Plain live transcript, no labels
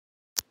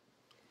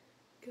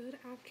Good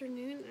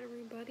afternoon,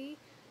 everybody.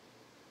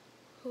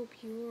 Hope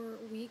your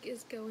week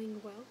is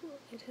going well.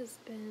 It has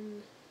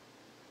been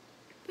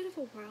a bit of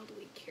a wild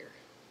week here,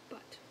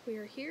 but we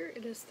are here.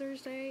 It is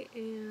Thursday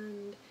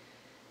and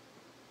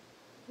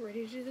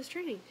ready to do this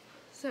training.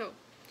 So,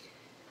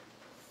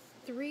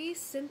 3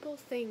 simple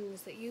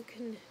things that you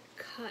can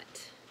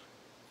cut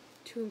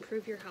to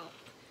improve your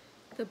health.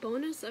 The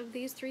bonus of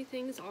these 3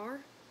 things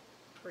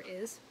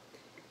is,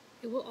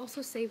 it will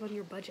also save on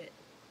your budget.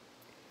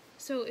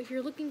 So if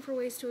you're looking for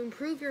ways to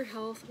improve your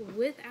health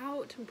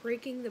without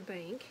breaking the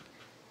bank,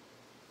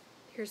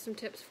 here's some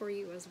tips for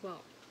you as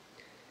well.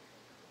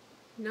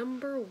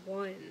 Number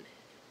 1,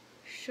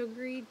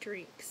 sugary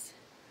drinks.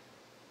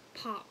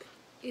 Pop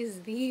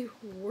is the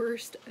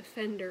worst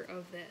offender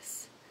of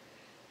this.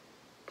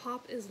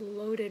 Pop is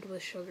loaded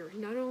with sugar.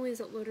 Not only is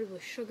it loaded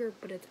with sugar,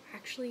 but it's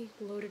actually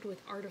loaded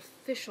with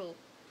artificial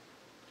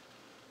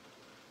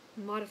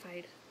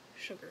modified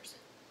sugars,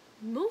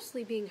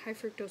 mostly being high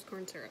fructose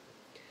corn syrup.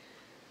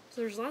 So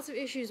there's lots of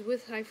issues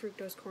with high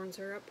fructose corn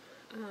syrup.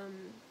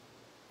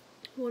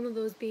 One of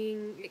those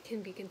being it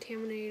can be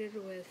contaminated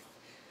with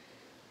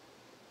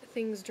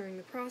things during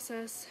the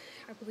process.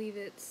 I believe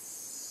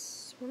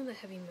it's one of the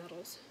heavy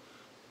metals.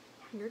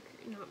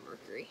 Not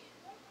mercury.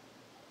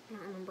 I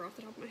don't remember off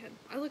the top of my head.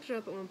 I looked it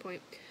up at one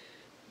point.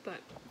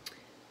 But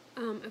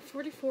a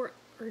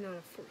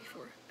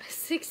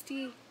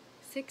 16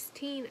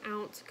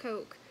 ounce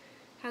Coke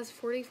has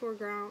 44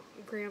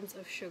 grams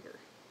of sugar.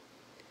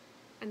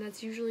 And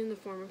that's usually in the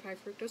form of high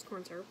fructose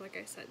corn syrup, like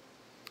I said.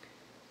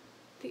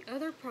 The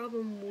other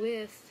problem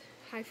with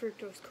high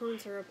fructose corn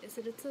syrup is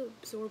that it's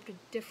absorbed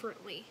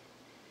differently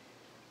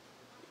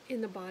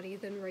in the body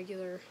than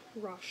regular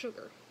raw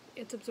sugar.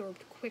 It's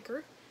absorbed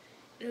quicker.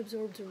 It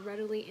absorbs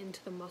readily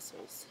into the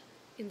muscles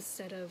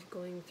instead of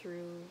going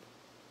through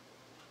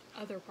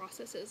other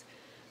processes.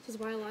 This is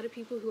why a lot of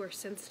people who are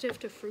sensitive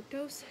to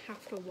fructose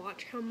have to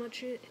watch how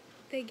much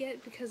they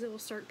get, because it will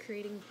start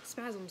creating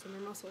spasms in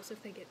their muscles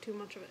if they get too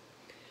much of it.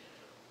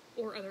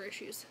 Or other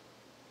issues.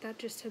 That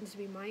just tends to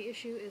be my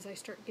issue, is I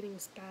start getting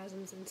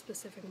spasms in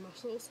specific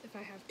muscles if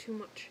I have too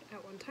much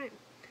at one time.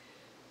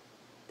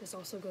 This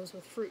also goes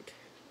with fruit.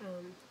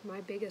 My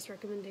biggest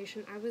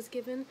recommendation I was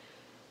given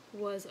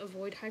was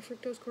avoid high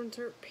fructose corn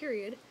syrup,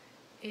 period,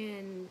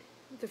 and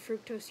the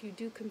fructose you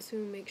do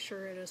consume, make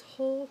sure it is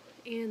whole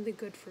and the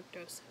good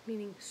fructose,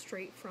 meaning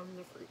straight from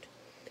the fruit.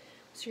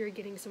 So you're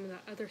getting some of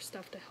that other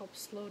stuff to help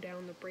slow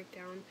down the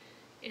breakdown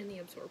and the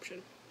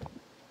absorption.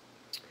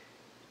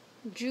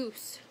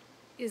 Juice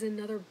is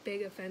another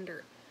big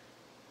offender.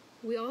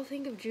 We all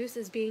think of juice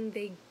as being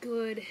the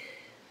good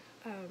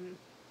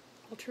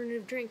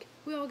alternative drink.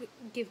 We all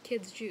give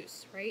kids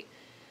juice, right?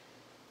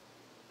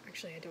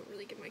 Actually, I don't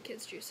really give my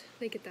kids juice.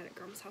 They get that at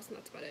Grandma's house and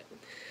that's about it.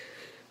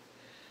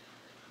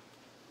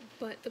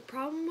 But the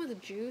problem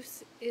with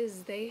juice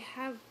is they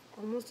have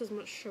almost as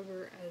much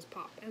sugar as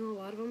pop, and a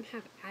lot of them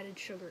have added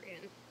sugar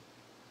in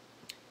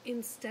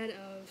instead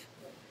of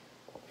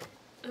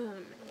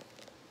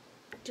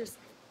just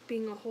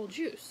being a whole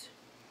juice.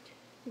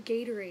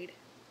 Gatorade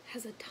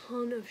has a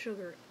ton of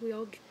sugar. We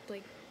all,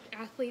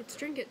 athletes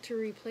drink it to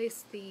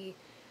replace the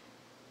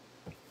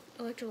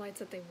electrolytes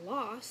that they've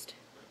lost,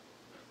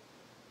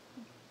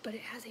 but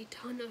it has a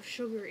ton of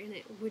sugar in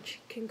it, which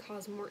can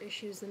cause more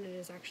issues than it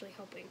is actually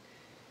helping.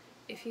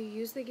 If you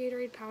use the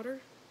Gatorade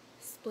powder,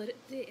 split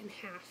it in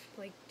half,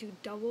 do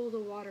double the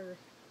water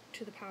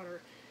to the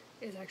powder,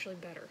 is actually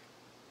better.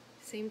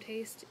 Same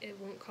taste, it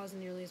won't cause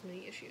nearly as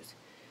many issues.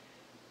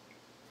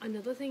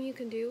 Another thing you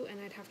can do,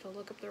 and I'd have to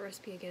look up the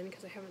recipe again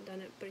because I haven't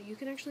done it, but you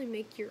can actually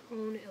make your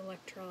own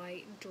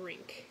electrolyte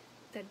drink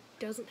that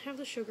doesn't have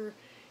the sugar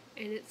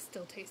and it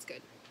still tastes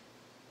good.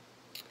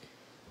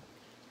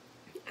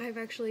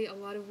 A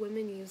lot of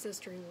women use this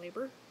during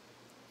labor.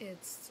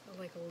 It's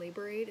like a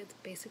labor aid. It's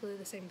basically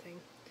the same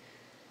thing.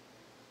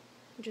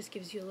 It just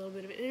gives you a little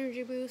bit of an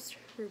energy boost,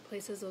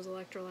 replaces those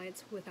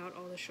electrolytes without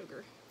all the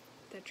sugar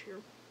that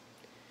you're,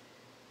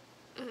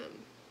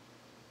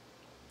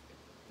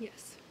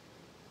 yes.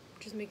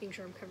 Just making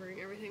sure I'm covering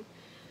everything.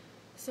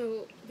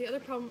 So the other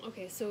problem,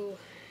 so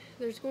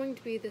this is going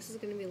to be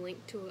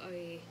linked to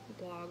a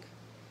blog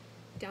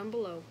down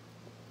below,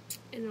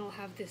 and it'll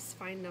have this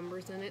fine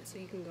numbers in it so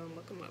you can go and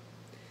look them up.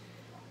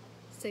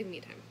 Save me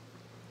time.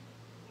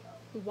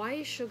 Why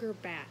is sugar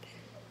bad?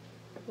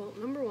 Well,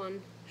 number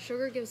 1,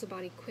 sugar gives the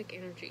body quick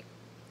energy,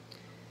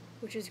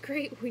 which is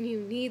great when you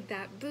need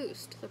that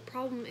boost. The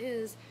problem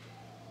is,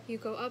 you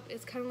go up,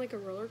 it's kind of like a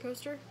roller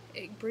coaster.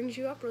 It brings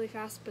you up really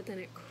fast, but then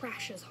it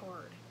crashes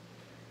hard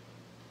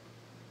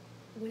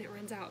when it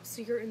runs out.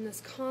 So you're in this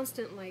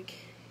constant,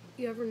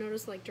 you ever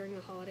notice, during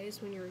the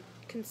holidays when you're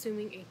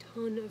consuming a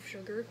ton of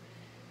sugar,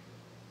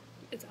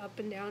 it's up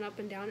and down,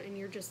 and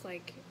you're just,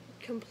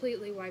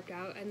 completely wiped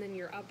out, and then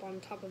you're up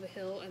on top of a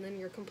hill, and then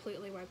you're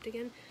completely wiped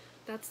again.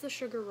 That's the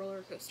sugar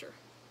roller coaster,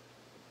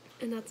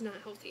 and that's not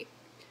healthy.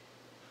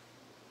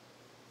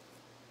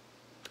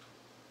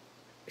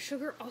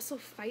 Sugar also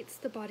fights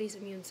the body's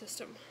immune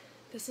system.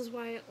 This is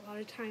why a lot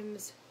of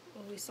times,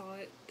 we saw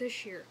it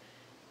this year,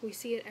 We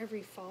see it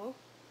every fall,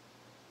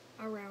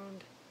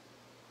 around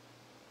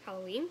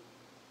Halloween,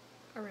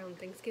 around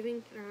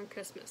Thanksgiving, and around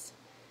Christmas.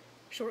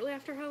 Shortly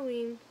after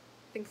Halloween,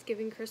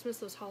 Thanksgiving, Christmas,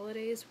 those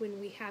holidays, when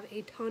we have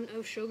a ton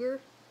of sugar,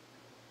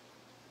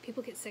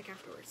 people get sick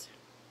afterwards.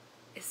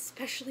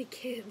 Especially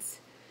kids.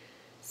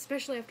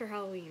 Especially after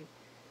Halloween.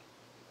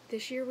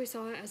 This year we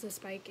saw it as a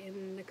spike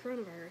in the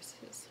coronavirus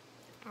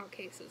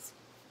cases.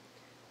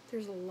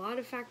 There's a lot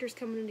of factors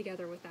coming in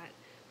together with that.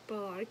 But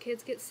a lot of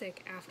kids get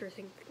sick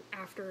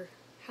after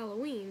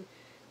Halloween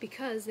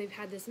because they've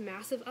had this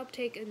massive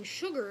uptake in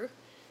sugar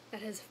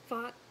that has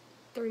fought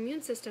their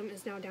immune system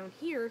is now down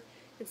here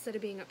instead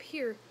of being up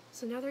here.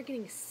 So now they're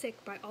getting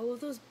sick by all of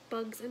those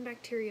bugs and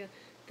bacteria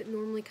that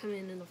normally come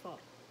in the fall.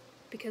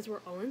 Because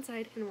we're all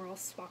inside and we're all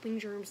swapping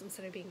germs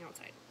instead of being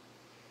outside.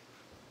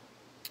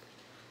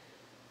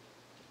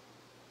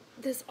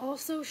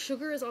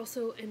 Sugar is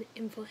also an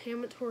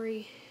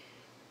inflammatory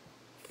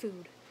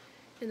food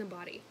in the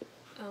body.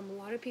 A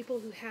lot of people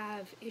who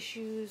have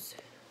issues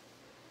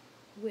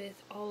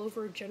with all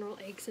over general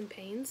aches and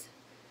pains,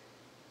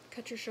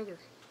 cut your sugar.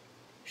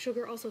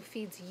 Sugar also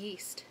feeds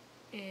yeast,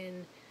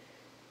 and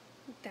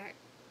that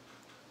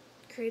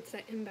creates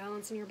that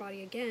imbalance in your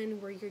body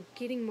again where you're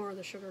getting more of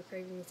the sugar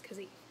cravings because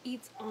it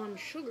eats on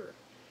sugar.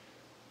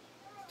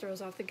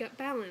 Throws off the gut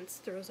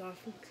balance,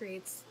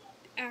 creates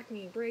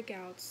acne,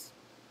 breakouts,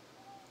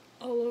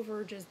 all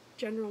over, just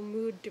general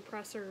mood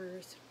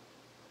depressors.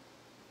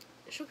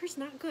 Sugar's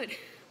not good.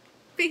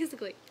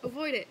 Basically,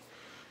 avoid it.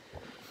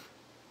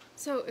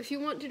 So, if you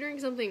want to drink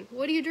something,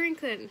 what do you drink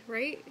then,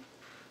 right?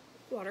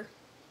 Water.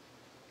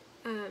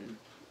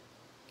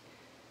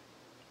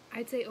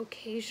 I'd say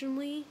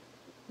occasionally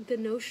the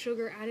no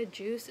sugar added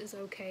juice is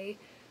okay,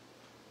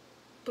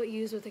 but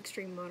use with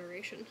extreme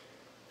moderation,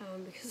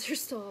 because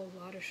there's still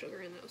a lot of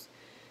sugar in those.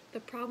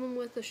 The problem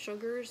with the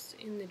sugars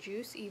in the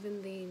juice,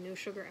 even the no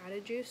sugar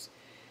added juice,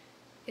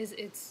 is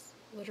it's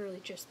literally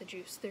just the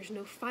juice. There's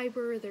no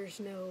fiber, there's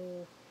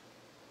no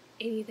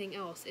anything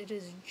else. It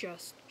is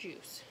just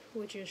juice,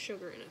 which is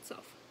sugar in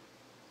itself.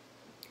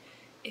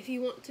 If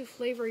you want to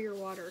flavor your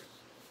water,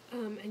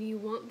 and you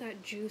want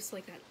that juice,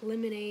 like that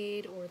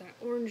lemonade or that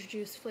orange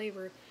juice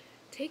flavor,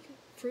 take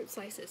fruit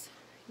slices.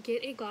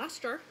 Get a glass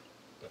jar.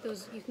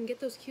 You can get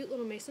those cute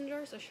little mason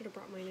jars. I should have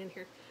brought mine in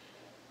here.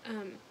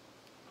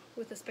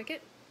 With a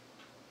spigot.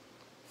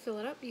 Fill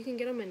it up. You can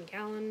get them in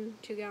gallon,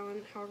 2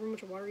 gallon, however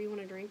much water you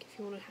want to drink. If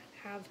you want to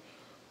have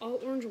all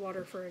orange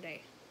water for a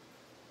day.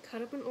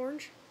 Cut up an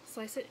orange,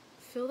 slice it,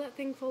 fill that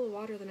thing full of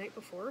water the night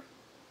before,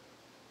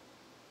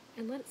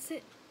 and let it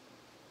sit.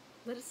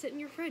 Let it sit in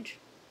your fridge.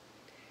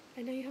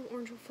 And now you have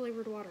orange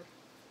flavored water.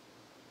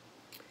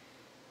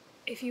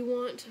 If you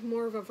want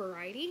more of a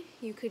variety,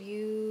 you could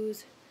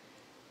use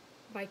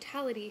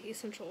Vitality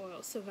essential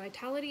oils. So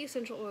Vitality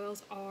essential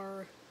oils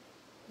are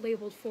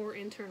labeled for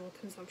internal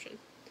consumption.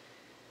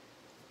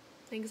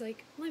 Things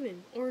like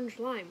lemon, orange,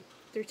 lime.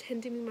 They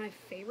tend to be my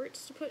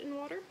favorites to put in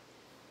water.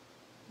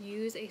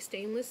 Use a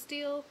stainless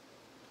steel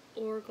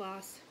or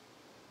glass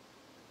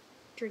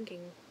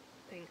drinking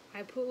thing.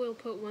 I will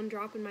put 1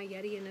 drop in my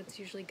Yeti, and it's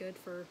usually good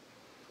for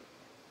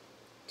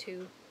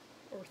 2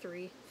 or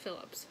 3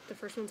 fill-ups. The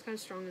first one's kind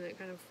of strong, and it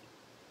kind of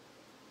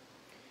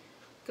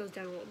goes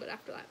down a little bit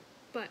after that.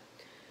 But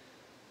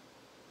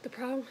the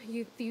problem,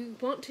 you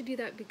want to do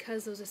that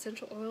because those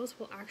essential oils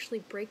will actually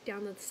break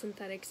down the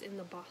synthetics in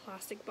the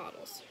plastic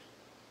bottles.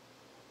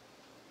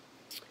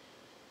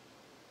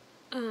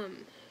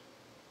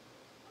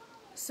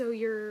 So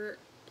your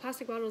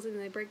plastic bottles, and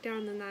they break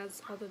down, and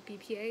that's all the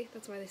BPA.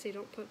 That's why they say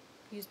don't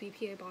use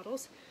BPA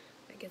bottles.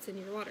 That gets in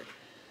your water.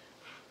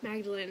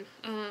 Magdalene,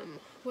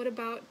 what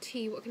about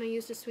tea? What can I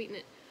use to sweeten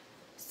it?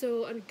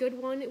 So a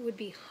good one would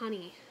be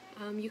honey.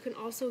 You can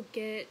also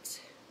get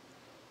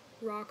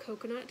raw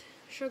coconut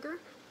sugar.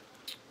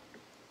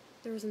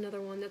 There was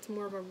another one that's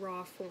more of a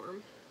raw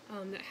form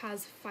that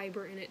has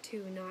fiber in it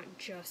too, not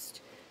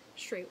just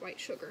straight white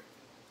sugar.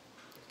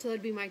 So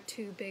that'd be my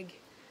 2 big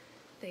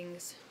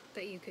things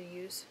that you could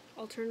use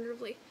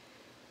alternatively.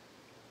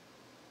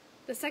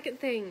 The second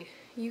thing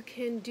you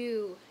can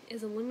do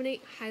is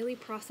eliminate highly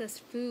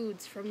processed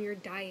foods from your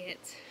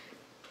diet.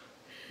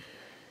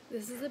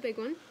 This is a big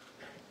one.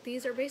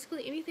 These are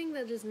basically anything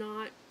that is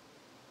not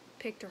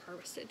picked or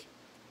harvested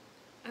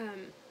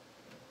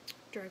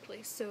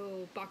directly.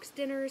 So boxed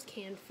dinners,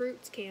 canned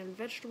fruits, canned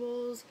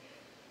vegetables,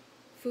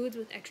 foods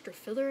with extra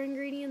filler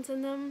ingredients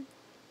in them.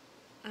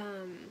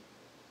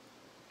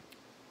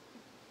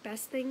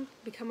 Best thing,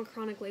 become a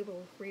chronic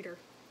label reader.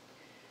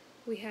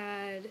 We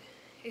had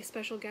a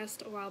special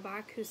guest a while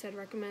back who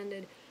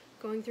recommended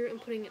going through and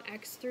putting an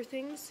X through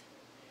things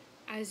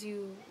as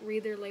you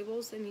read their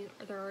labels and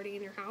they're already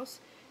in your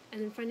house,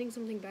 and then finding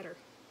something better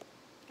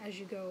as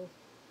you go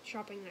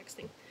shopping next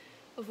thing.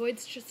 Avoid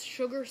just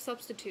sugar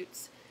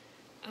substitutes.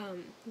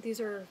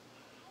 These are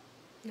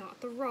not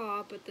the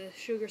raw, but the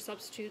sugar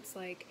substitutes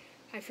like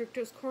high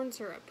fructose corn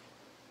syrup.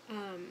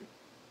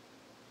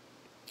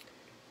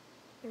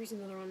 There's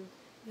another one,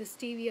 the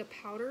stevia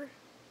powder,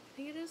 I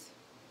think it is.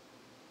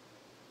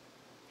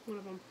 One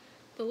of them.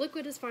 The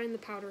liquid is fine, the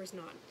powder is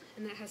not,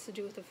 and that has to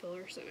do with the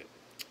fillers in it.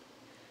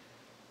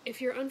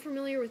 If you're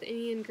unfamiliar with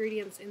any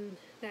ingredients in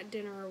that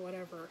dinner or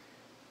whatever,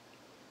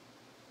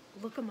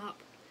 look them up.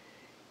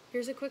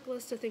 Here's a quick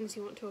list of things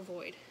you want to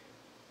avoid.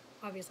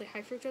 Obviously,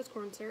 high fructose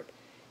corn syrup,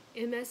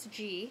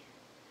 MSG,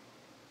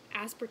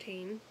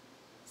 aspartame,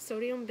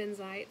 sodium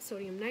benzoate,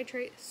 sodium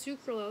nitrate,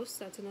 sucralose,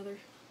 that's another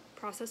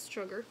processed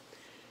sugar,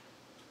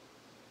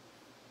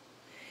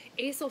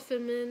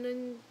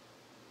 acylfilament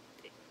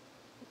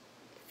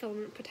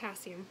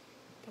potassium,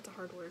 that's a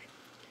hard word,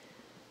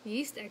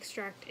 yeast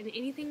extract, and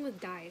anything with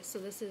dyes. So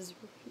this is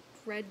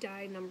red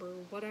dye, number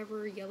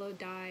whatever, yellow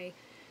dye.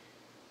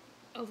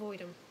 Avoid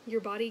them. Your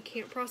body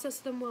can't process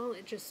them well,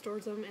 it just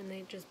stores them and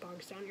they just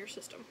bogs down your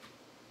system.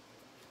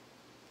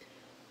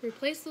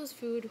 Replace those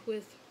food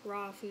with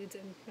raw foods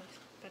and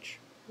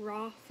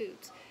raw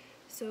foods.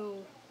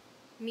 So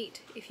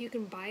meat, if you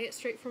can buy it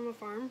straight from a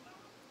farm,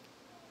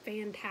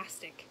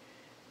 fantastic.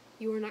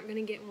 You are not going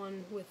to get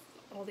one with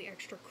all the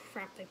extra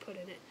crap they put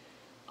in it.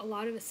 A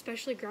lot of,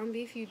 especially ground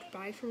beef you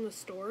buy from the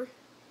store,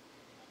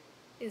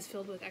 is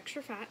filled with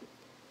extra fat,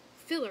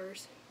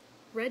 fillers,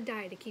 red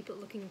dye to keep it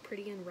looking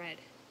pretty and red.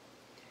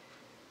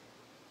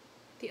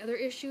 The other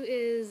issue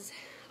is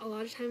a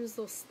lot of times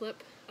they'll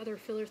slip other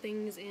filler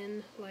things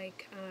in,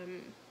 like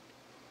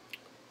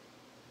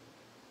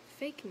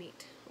fake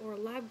meat or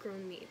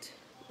lab-grown meat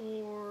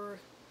or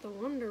the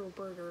Wonder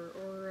Burger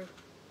or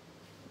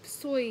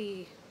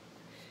soy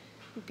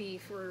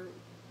beef or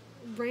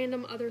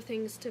random other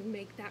things to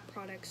make that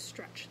product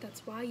stretch.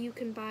 That's why you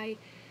can buy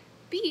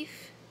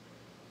beef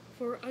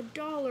for $1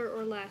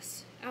 or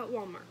less at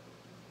Walmart.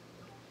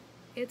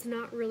 It's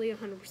not really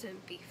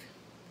 100% beef.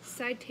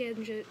 Side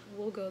tangent,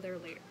 we'll go there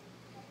later.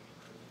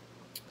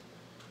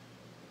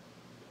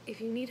 If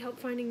you need help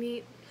finding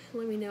meat,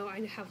 let me know.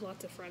 I have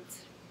lots of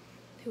friends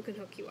who can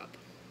hook you up.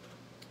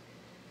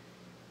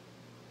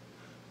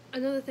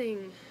 Another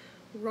thing,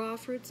 raw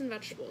fruits and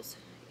vegetables.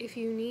 If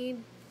you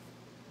need,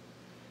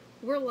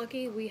 we're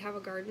lucky we have a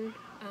garden.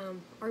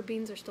 Our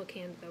beans are still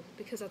canned though,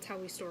 because that's how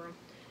we store them.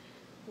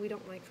 We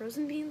don't like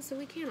frozen beans, so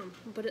we can them.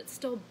 But it's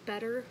still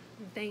better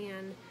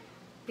than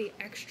the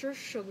extra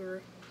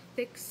sugar,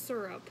 thick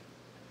syrup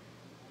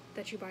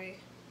that you buy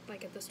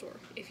like at the store.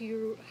 If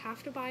you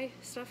have to buy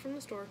stuff from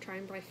the store, try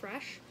and buy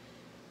fresh.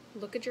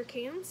 Look at your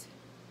cans.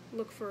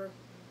 Look for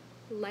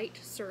light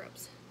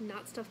syrups,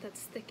 not stuff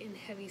that's thick and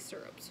heavy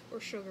syrups or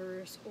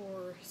sugars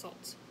or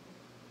salts.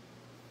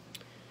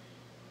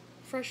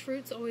 Fresh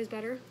fruit's always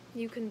better.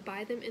 You can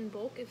buy them in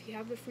bulk if you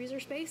have the freezer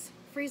space.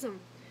 Freeze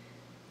them.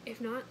 If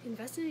not,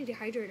 invest in a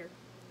dehydrator.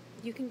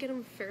 You can get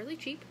them fairly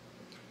cheap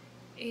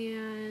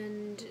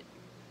and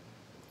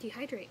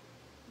dehydrate.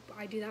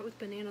 I do that with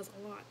bananas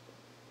a lot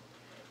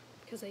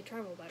because they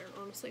travel better,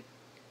 honestly.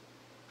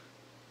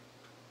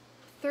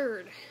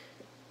 Third,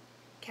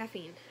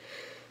 caffeine.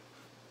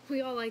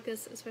 We all like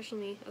this, especially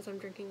me, as I'm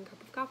drinking a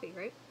cup of coffee,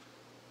 right?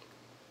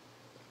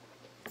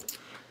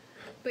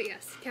 But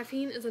yes,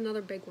 caffeine is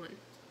another big one.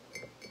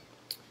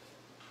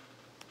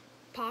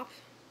 Pop,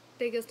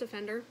 biggest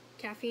offender.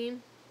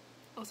 Caffeine,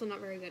 also not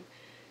very good.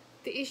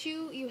 The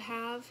issue you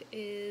have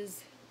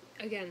is,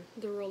 again,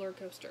 the roller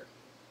coaster.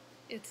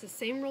 It's the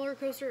same roller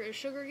coaster as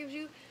sugar gives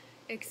you,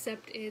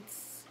 except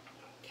it's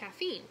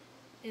caffeine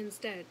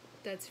instead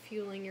that's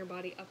fueling your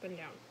body up and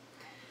down.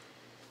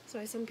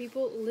 So some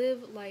people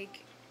live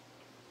like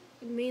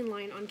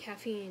mainline on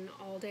caffeine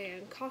all day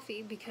and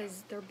coffee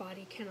because their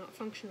body cannot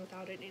function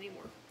without it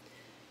anymore.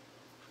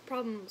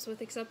 Problems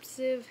with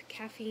excessive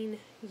caffeine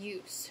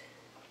use.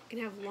 It can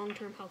have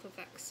long-term health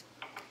effects.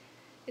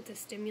 It's a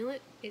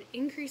stimulant, it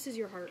increases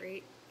your heart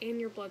rate and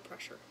your blood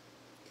pressure.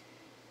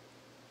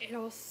 It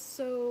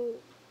also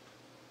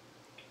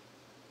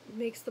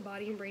makes the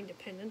body and brain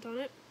dependent on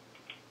it.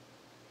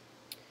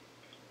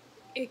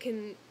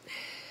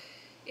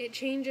 It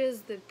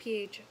changes the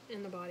pH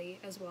in the body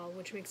as well,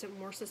 which makes it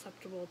more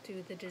susceptible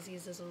to the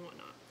diseases and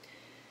whatnot.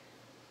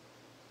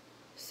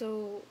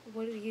 So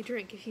what do you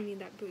drink if you need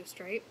that boost,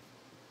 right?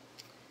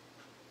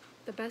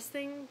 The best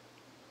thing,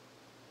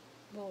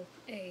 well,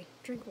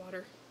 drink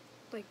water.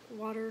 Like,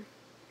 water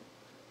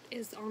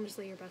is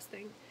honestly your best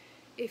thing.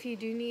 If you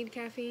do need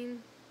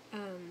caffeine,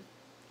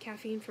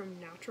 caffeine from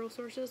natural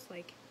sources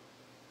like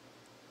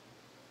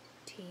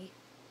tea,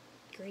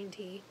 green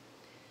tea,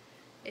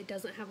 it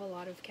doesn't have a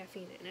lot of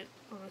caffeine in it,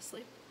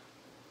 honestly.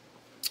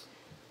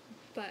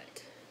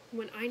 But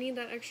when I need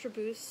that extra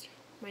boost,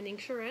 my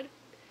Ningxia Red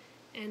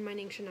and my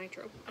Ningxia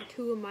Nitro are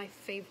two of my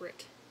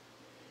favorite,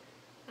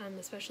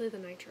 especially the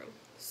Nitro.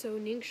 So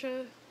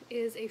Ningxia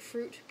is a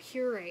fruit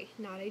puree,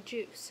 not a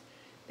juice.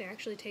 They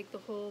actually take the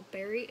whole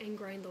berry and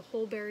grind the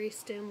whole berry,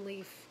 stem,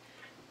 leaf,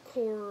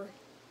 core,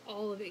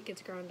 all of it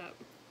gets ground up,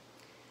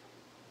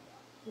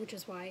 which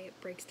is why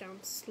it breaks down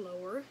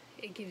slower.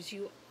 It gives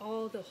you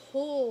all the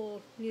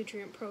whole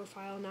nutrient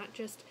profile, not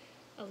just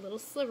a little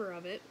sliver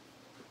of it,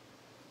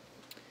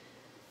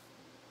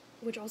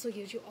 which also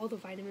gives you all the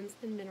vitamins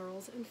and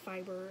minerals and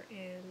fiber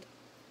and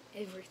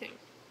everything.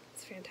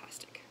 It's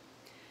fantastic.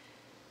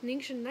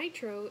 Ningxia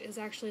Nitro is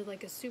actually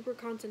like a super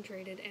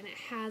concentrated, and it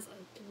has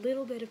a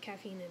little bit of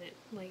caffeine in it.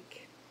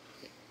 Like,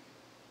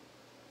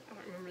 I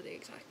don't remember the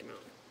exact amount,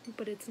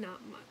 but it's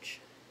not much.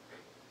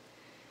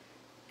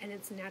 And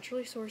it's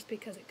naturally sourced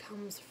because it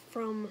comes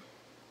from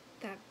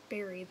that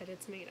berry that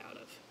it's made out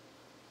of.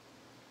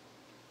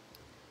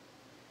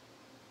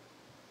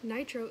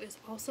 Nitro is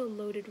also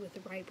loaded with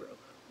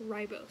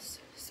ribose.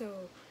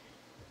 So,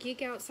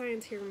 geek out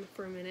science here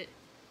for a minute.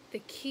 The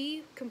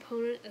key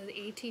component of the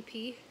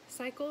ATP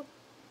cycle,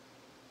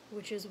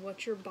 which is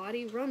what your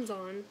body runs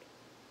on,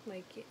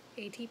 like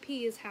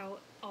ATP is how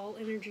all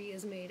energy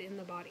is made in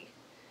the body.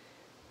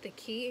 The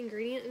key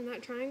ingredient in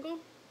that triangle,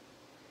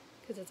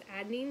 because it's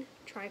adenine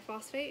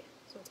triphosphate,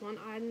 so it's one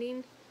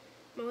adenine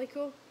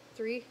molecule,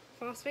 3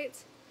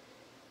 phosphates,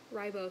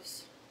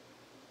 ribose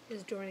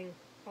is joining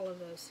all of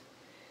those.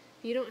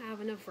 If you don't have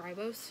enough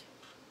ribose,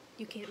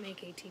 you can't make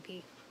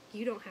ATP.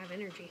 You don't have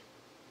energy.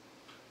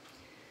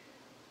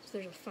 So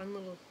there's a fun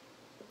little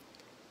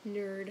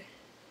nerd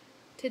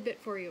tidbit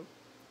for you.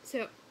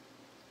 So,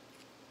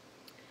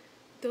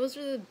 those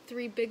are the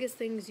 3 biggest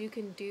things you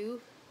can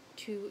do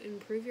to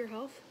improve your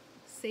health,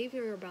 save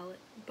your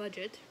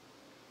budget,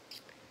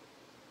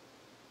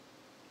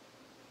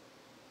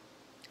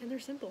 and they're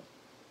simple.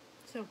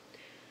 So,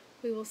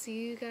 we will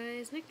see you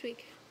guys next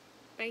week.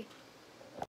 Bye.